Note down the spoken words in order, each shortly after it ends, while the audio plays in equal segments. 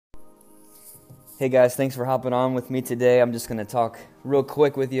Hey guys, thanks for hopping on with me today. I'm just going to talk real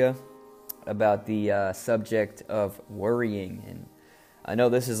quick with you about the subject of worrying. And I know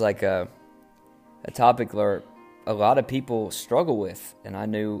this is like a topic where a lot of people struggle with. And I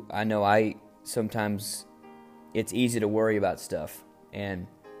know I sometimes it's easy to worry about stuff. And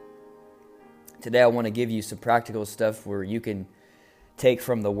today I want to give you some practical stuff where you can take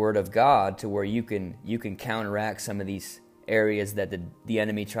from the Word of God to where you can counteract some of these areas that the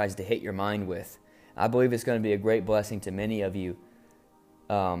enemy tries to hit your mind with. I believe it's going to be a great blessing to many of you.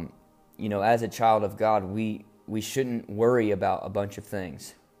 As a child of God, we shouldn't worry about a bunch of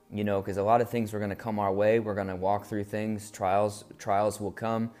things, because a lot of things are going to come our way. We're going to walk through things. Trials will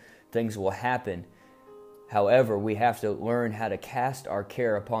come. Things will happen. However, we have to learn how to cast our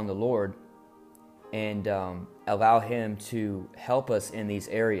care upon the Lord and allow Him to help us in these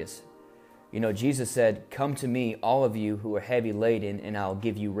areas. Jesus said, "Come to me, all of you who are heavy laden, and I'll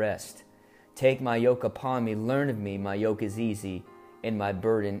give you rest. Take my yoke upon me, learn of me, my yoke is easy, and my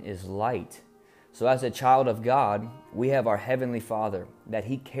burden is light." So as a child of God, we have our Heavenly Father, that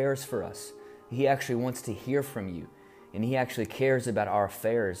He cares for us. He actually wants to hear from you, and He actually cares about our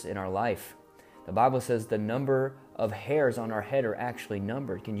affairs in our life. The Bible says the number of hairs on our head are actually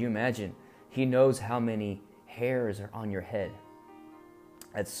numbered. Can you imagine? He knows how many hairs are on your head.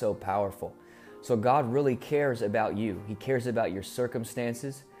 That's so powerful. So God really cares about you. He cares about your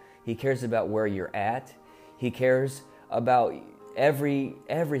circumstances. He cares about where you're at. He cares about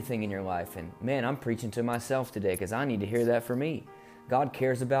everything in your life. And man, I'm preaching to myself today because I need to hear that for me. God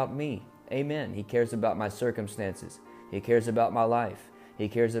cares about me. Amen. He cares about my circumstances. He cares about my life. He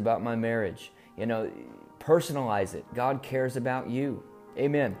cares about my marriage. Personalize it. God cares about you.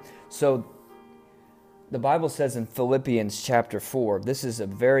 Amen. So the Bible says in Philippians chapter 4, this is a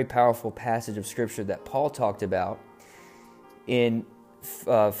very powerful passage of Scripture that Paul talked about in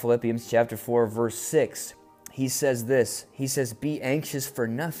Philippians chapter 4, verse 6. He says this. He says, "Be anxious for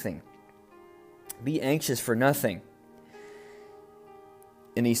nothing. Be anxious for nothing."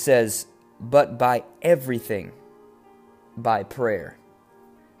 And he says, "But by everything, by prayer."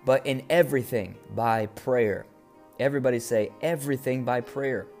 But in everything, by prayer. Everybody say, everything by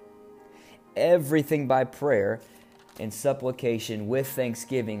prayer. Everything by prayer and supplication with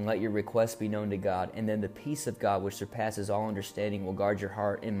thanksgiving, let your requests be known to God. And then the peace of God, which surpasses all understanding, will guard your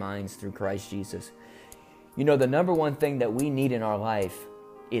heart and minds through Christ Jesus. The number one thing that we need in our life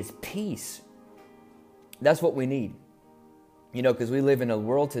is peace. That's what we need. Because we live in a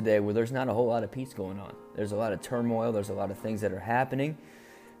world today where there's not a whole lot of peace going on. There's a lot of turmoil. There's a lot of things that are happening.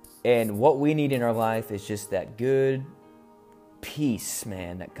 And what we need in our life is just that good peace,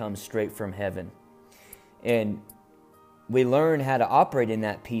 man, that comes straight from heaven. And we learn how to operate in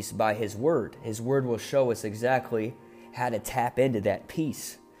that peace by His Word. His Word will show us exactly how to tap into that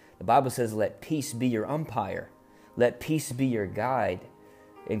peace. The Bible says, let peace be your umpire. Let peace be your guide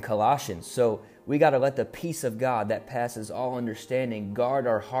in Colossians. So we got to let the peace of God that passes all understanding guard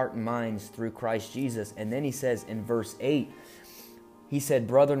our heart and minds through Christ Jesus. And then he says in verse 8, he said,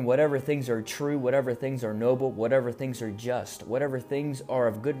 "Brethren, whatever things are true, whatever things are noble, whatever things are just, whatever things are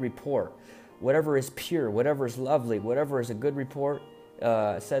of good report, whatever is pure, whatever is lovely, whatever is a good report,"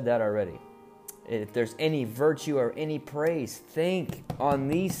 I said that already. "If there's any virtue or any praise, think on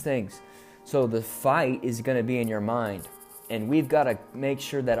these things." So the fight is going to be in your mind. And we've got to make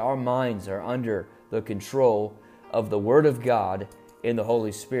sure that our minds are under the control of the Word of God in the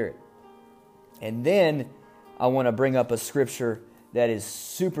Holy Spirit. And then I want to bring up a scripture that is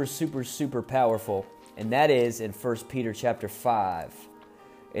super, super, super powerful. And that is in 1 Peter chapter 5.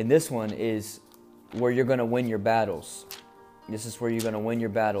 And this one is where you're going to win your battles. This is where you're going to win your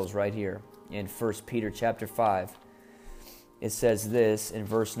battles right here in 1 Peter chapter 5. It says this in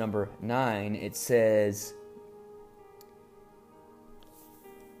verse number 9. It says,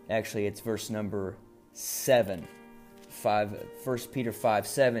 actually it's verse number 7. 1 Peter 5,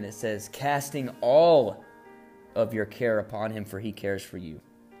 7. It says, "Casting all of your care upon Him, for He cares for you."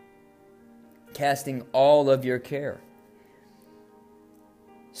 Casting all of your care.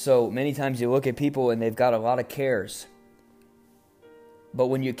 So many times you look at people and they've got a lot of cares. But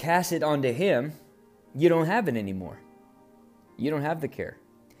when you cast it onto Him, you don't have it anymore. You don't have the care.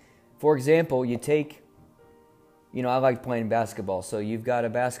 For example, you take, I like playing basketball. So you've got a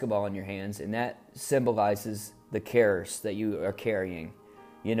basketball in your hands, and that symbolizes the cares that you are carrying.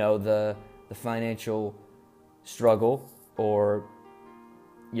 The financial struggle, or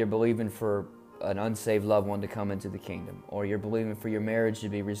you're believing for an unsaved loved one to come into the kingdom, or you're believing for your marriage to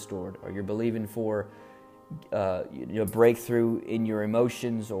be restored, or you're believing for breakthrough in your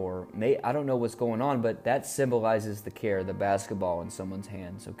emotions, or I don't know what's going on, but that symbolizes the care, the basketball in someone's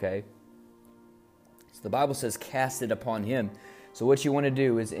hands, okay? So the Bible says cast it upon him. So what you want to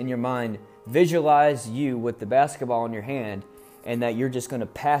do is in your mind, visualize you with the basketball in your hand and that you're just going to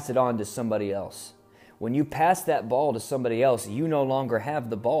pass it on to somebody else. When you pass that ball to somebody else, you no longer have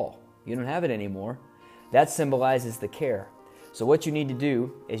the ball. You don't have it anymore. That symbolizes the care. So what you need to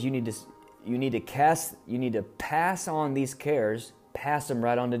do is you need to pass on these cares, pass them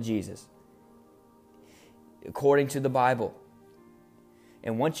right on to Jesus, according to the Bible.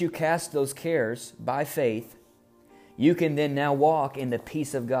 And once you cast those cares by faith, you can then now walk in the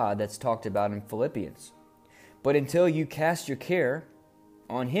peace of God that's talked about in Philippians. But until you cast your care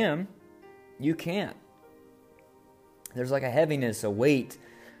on Him, you can't. There's like a heaviness, a weight.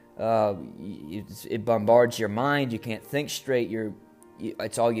 It bombards your mind. You can't think straight.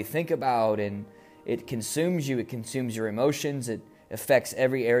 It's all you think about, and it consumes you. It consumes your emotions. It affects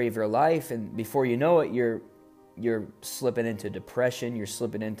every area of your life, and before you know it, you're slipping into depression. You're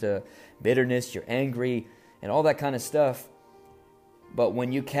slipping into bitterness. You're angry, and all that kind of stuff. But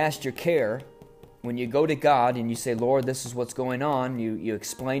when you cast your care, when you go to God and you say, Lord, this is what's going on, you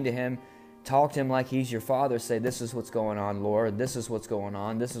explain to Him, talk to Him like He's your Father, say, this is what's going on, Lord, this is what's going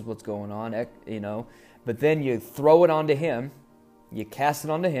on, this is what's going on, But then you throw it onto Him, you cast it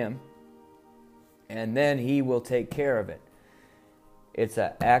onto Him, and then He will take care of it. It's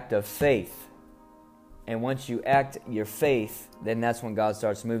an act of faith. And once you act your faith, then that's when God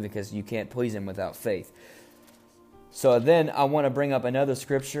starts moving, because you can't please Him without faith. So then I want to bring up another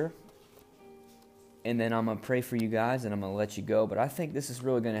scripture, and then I'm going to pray for you guys, and I'm going to let you go. But I think this is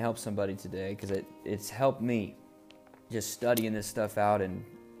really going to help somebody today, because it's helped me just studying this stuff out and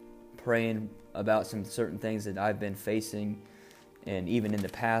praying about some certain things that I've been facing. And even in the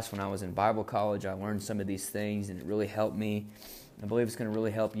past, when I was in Bible college, I learned some of these things, and it really helped me. I believe it's going to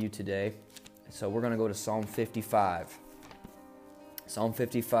really help you today. So we're going to go to Psalm 55. Psalm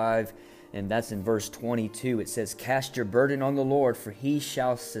 55, and that's in verse 22. It says, cast your burden on the Lord, for He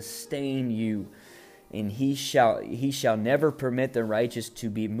shall sustain you, and he shall never permit the righteous to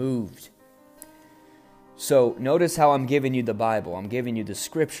be moved. So notice how I'm giving you the Bible. I'm giving you the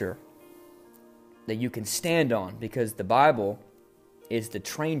scripture that you can stand on, because the Bible is the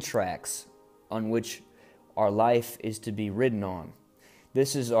train tracks on which our life is to be ridden on.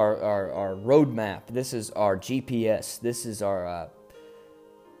 This is our roadmap. This is our GPS. This is our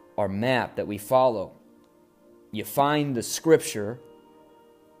map that we follow. You find the scripture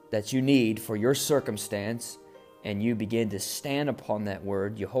that you need for your circumstance, and you begin to stand upon that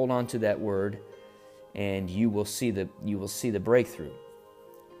word. You hold on to that word, and you will see the breakthrough.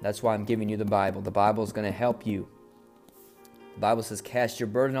 That's why I'm giving you the Bible. The Bible is going to help you. The Bible says, cast your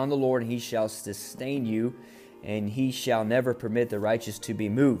burden on the Lord, and He shall sustain you, and He shall never permit the righteous to be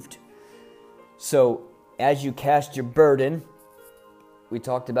moved. So as you cast your burden, we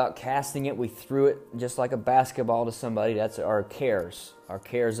talked about casting it. We threw it just like a basketball to somebody. That's our cares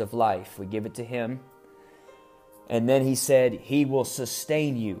of life. We give it to Him. And then He said He will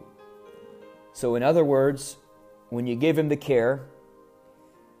sustain you. So in other words, when you give Him the care,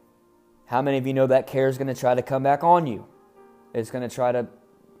 how many of you know that care is going to try to come back on you? It's going to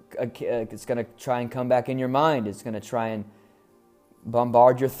try and come back in your mind. It's going to try and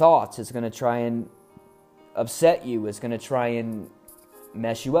bombard your thoughts. It's going to try and upset you. It's going to try and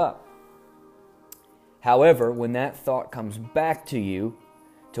mess you up. However, when that thought comes back to you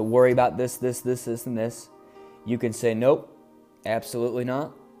to worry about this, and this, you can say, nope, absolutely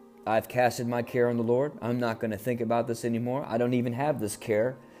not. I've casted my care on the Lord. I'm not going to think about this anymore. I don't even have this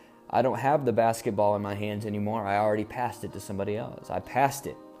care. I don't have the basketball in my hands anymore. I already passed it to somebody else. I passed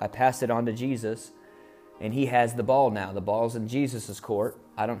it. I passed it on to Jesus, and He has the ball now. The ball's in Jesus' court.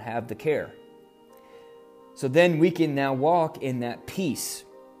 I don't have the care. So then we can now walk in that peace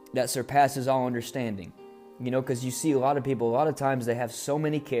that surpasses all understanding. Because you see a lot of people, a lot of times they have so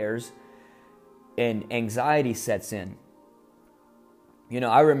many cares, and anxiety sets in.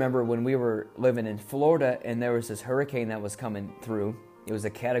 I remember when we were living in Florida, and there was this hurricane that was coming through. It was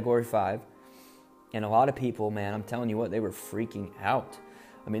a Category 5. And a lot of people, man, I'm telling you what, they were freaking out.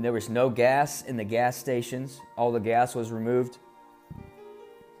 I mean, there was no gas in the gas stations. All the gas was removed.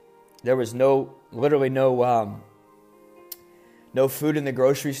 There was literally no food in the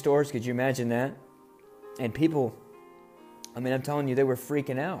grocery stores. Could you imagine that? And people, I'm telling you, they were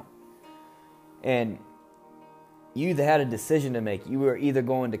freaking out. And you either had a decision to make. You were either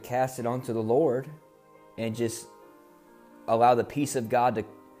going to cast it onto the Lord and just allow the peace of God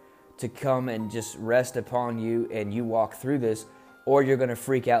to come and just rest upon you, and you walk through this, or you're going to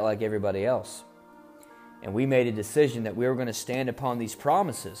freak out like everybody else. And we made a decision that we were going to stand upon these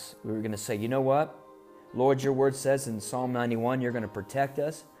promises. We were going to say, you know what? Lord, your word says in Psalm 91, you're going to protect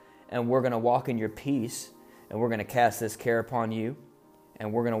us, and we're going to walk in your peace, and we're going to cast this care upon you,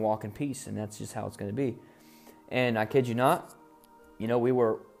 and we're going to walk in peace, and that's just how it's going to be. And I kid you not,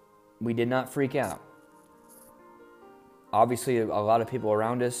 we did not freak out. Obviously, a lot of people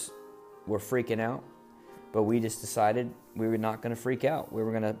around us were freaking out, but we just decided we were not going to freak out. We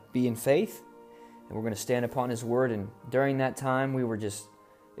were going to be in faith, and we're going to stand upon His word. And during that time,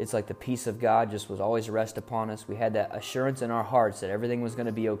 it's like the peace of God just was always rest upon us. We had that assurance in our hearts that everything was going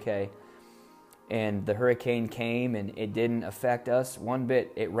to be okay. And the hurricane came, and it didn't affect us one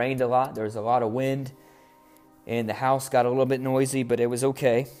bit. It rained a lot. There was a lot of wind, and the house got a little bit noisy, but it was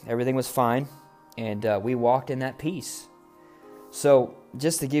okay. Everything was fine, and we walked in that peace. So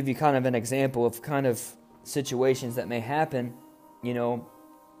just to give you kind of an example of kind of situations that may happen,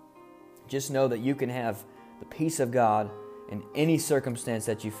 just know that you can have the peace of God in any circumstance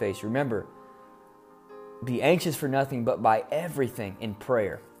that you face. Remember, be anxious for nothing, but by everything in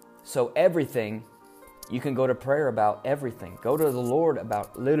prayer. So everything, you can go to prayer about everything. Go to the Lord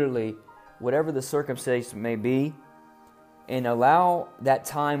about literally whatever the circumstance may be, and allow that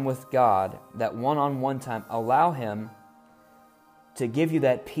time with God, that one-on-one time, allow Him to give you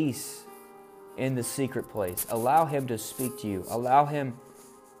that peace in the secret place. Allow Him to speak to you. Allow Him,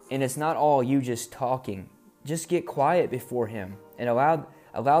 and it's not all you just talking. Just get quiet before Him and allow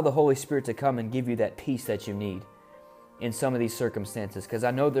the Holy Spirit to come and give you that peace that you need in some of these circumstances, because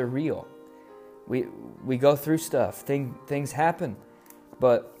I know they're real. We go through stuff. Things happen.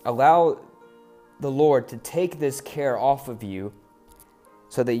 But allow the Lord to take this care off of you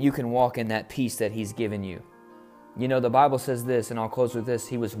so that you can walk in that peace that He's given you. The Bible says this, and I'll close with this: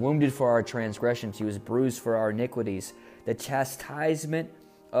 He was wounded for our transgressions. He was bruised for our iniquities. The chastisement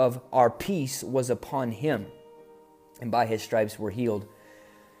of our peace was upon Him, and by His stripes we're healed.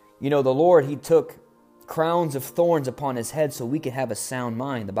 The Lord, He took crowns of thorns upon His head so we could have a sound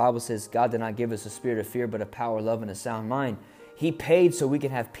mind. The Bible says God did not give us a spirit of fear, but of power, love, and a sound mind. He paid so we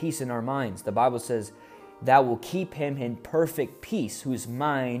can have peace in our minds. The Bible says, "Thou will keep him in perfect peace, whose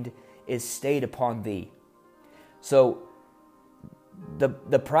mind is stayed upon thee." So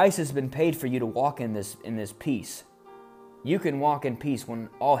the price has been paid for you to walk in this peace. You can walk in peace when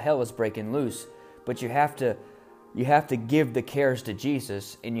all hell is breaking loose, but you have to give the cares to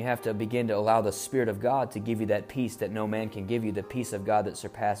Jesus, and you have to begin to allow the Spirit of God to give you that peace that no man can give you, the peace of God that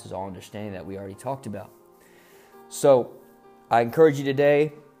surpasses all understanding that we already talked about. So I encourage you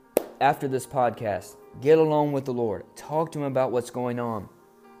today, after this podcast, get alone with the Lord. Talk to Him about what's going on.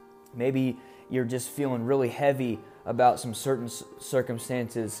 Maybe you're just feeling really heavy about some certain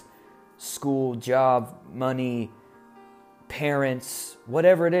circumstances, school, job, money, parents,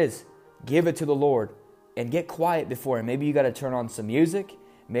 whatever it is. Give it to the Lord and get quiet before Him. Maybe you got to turn on some music.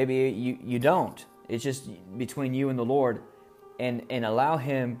 Maybe you don't. It's just between you and the Lord, and allow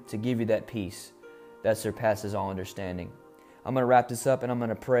Him to give you that peace that surpasses all understanding. I'm going to wrap this up, and I'm going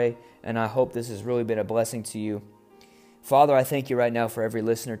to pray, and I hope this has really been a blessing to you. Father, I thank You right now for every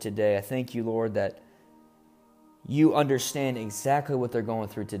listener today. I thank You, Lord, that You understand exactly what they're going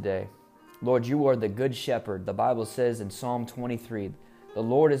through today. Lord, You are the good shepherd. The Bible says in Psalm 23, "The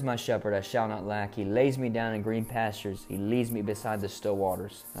Lord is my shepherd, I shall not lack. He lays me down in green pastures. He leads me beside the still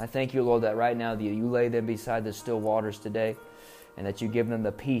waters." And I thank You, Lord, that right now that You lay them beside the still waters today, and that You give them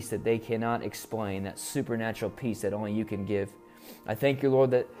the peace that they cannot explain, that supernatural peace that only You can give. I thank You, Lord,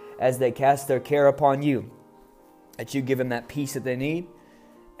 that as they cast their care upon You, that You give them that peace that they need,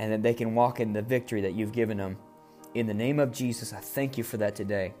 and that they can walk in the victory that You've given them. In the name of Jesus, I thank You for that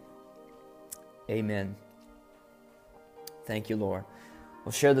today. Amen. Thank You, Lord.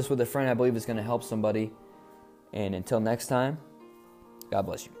 Well, share this with a friend. I believe it's going to help somebody. And until next time, God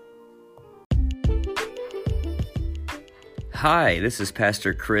bless you. Hi, this is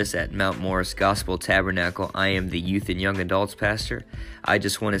Pastor Chris at Mount Morris Gospel Tabernacle. I am the youth and young adults pastor. I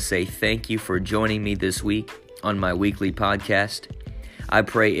just want to say thank you for joining me this week on my weekly podcast. I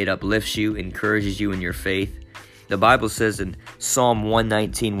pray it uplifts you, encourages you in your faith. The Bible says in Psalm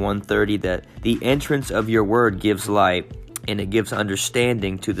 119, 130 that the entrance of Your word gives light, and it gives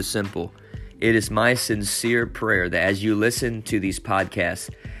understanding to the simple. It is my sincere prayer that as you listen to these podcasts,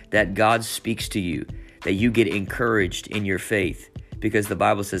 that God speaks to you, that you get encouraged in your faith, because the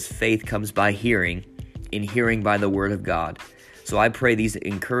Bible says faith comes by hearing, and hearing by the word of God. So I pray these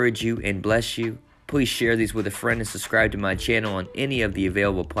encourage you and bless you. Please share these with a friend and subscribe to my channel on any of the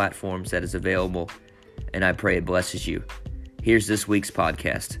available platforms that is available, and I pray it blesses you. Here's this week's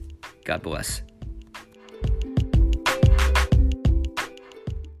podcast. God bless.